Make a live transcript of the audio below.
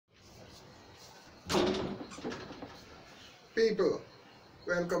People,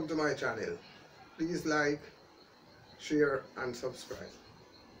 welcome to my channel. Please like, share and subscribe.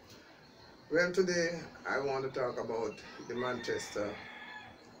 Well, today I want to talk about the Manchester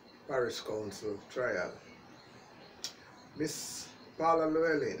Parish Council trial. Miss Paula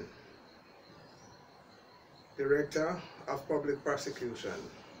Llewellyn, Director of Public Prosecution,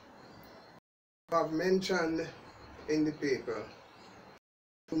 have mentioned in the paper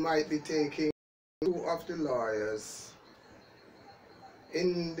who might be taking two of the lawyers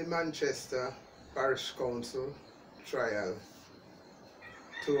in the Manchester Parish Council trial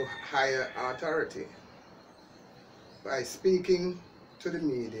to higher authority by speaking to the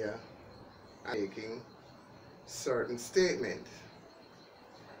media and making certain statements.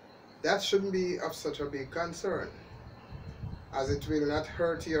 That shouldn't be of such a big concern, as it will not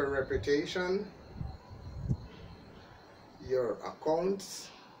hurt your reputation, your accounts,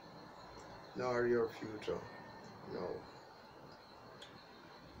 nor your future. No.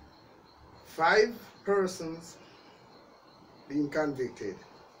 5 persons being convicted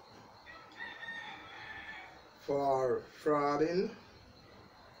for frauding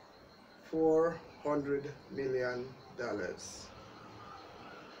 $400 million.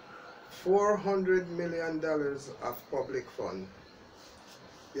 $400 million of public fund.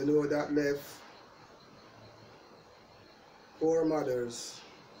 You know that left poor mothers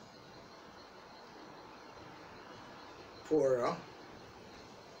poorer,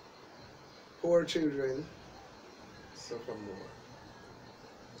 poor children suffer more.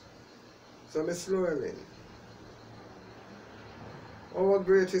 So Ms. Llewellyn, our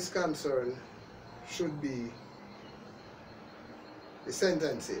greatest concern should be the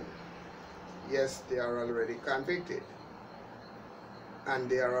sentencing. Yes, they are already convicted and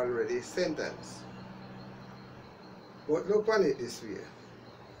they are already sentenced. But look on it this way: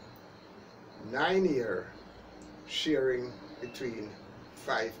 9 years sharing between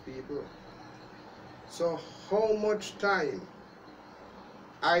 5 people. So how much time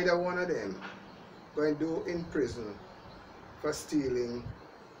either one of them going to do in prison for stealing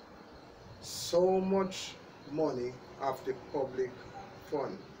so much money of the public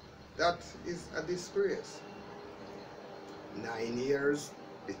fund? That is a disgrace. 9 years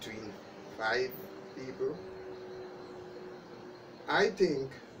between 5 people. I think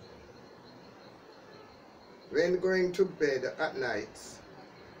when going to bed at night,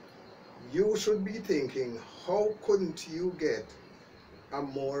 you should be thinking, how couldn't you get a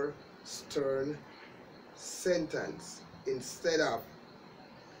more stern sentence instead of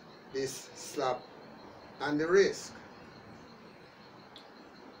this slap and the wrist?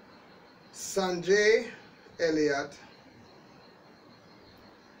 Sanjay Elliott,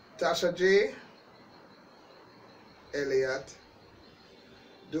 Tasha J. Elliott,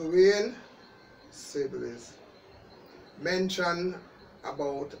 Dwayne Sibley's mentioned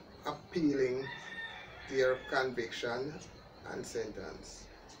about appealing their conviction and sentence.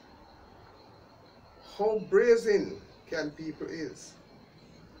 How brazen can people is?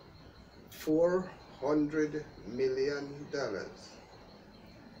 $400 million.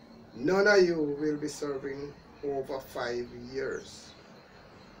 None of you will be serving over 5 years,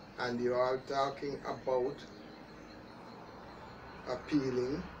 and you are talking about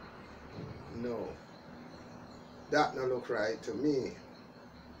appealing? No, that don't look right to me,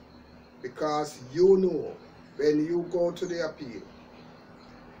 because you know when you go to the appeal,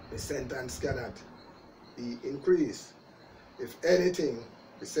 the sentence cannot be increased. If anything,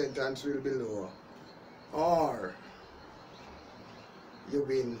 the sentence will be lower, or you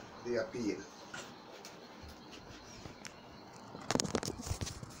win the appeal.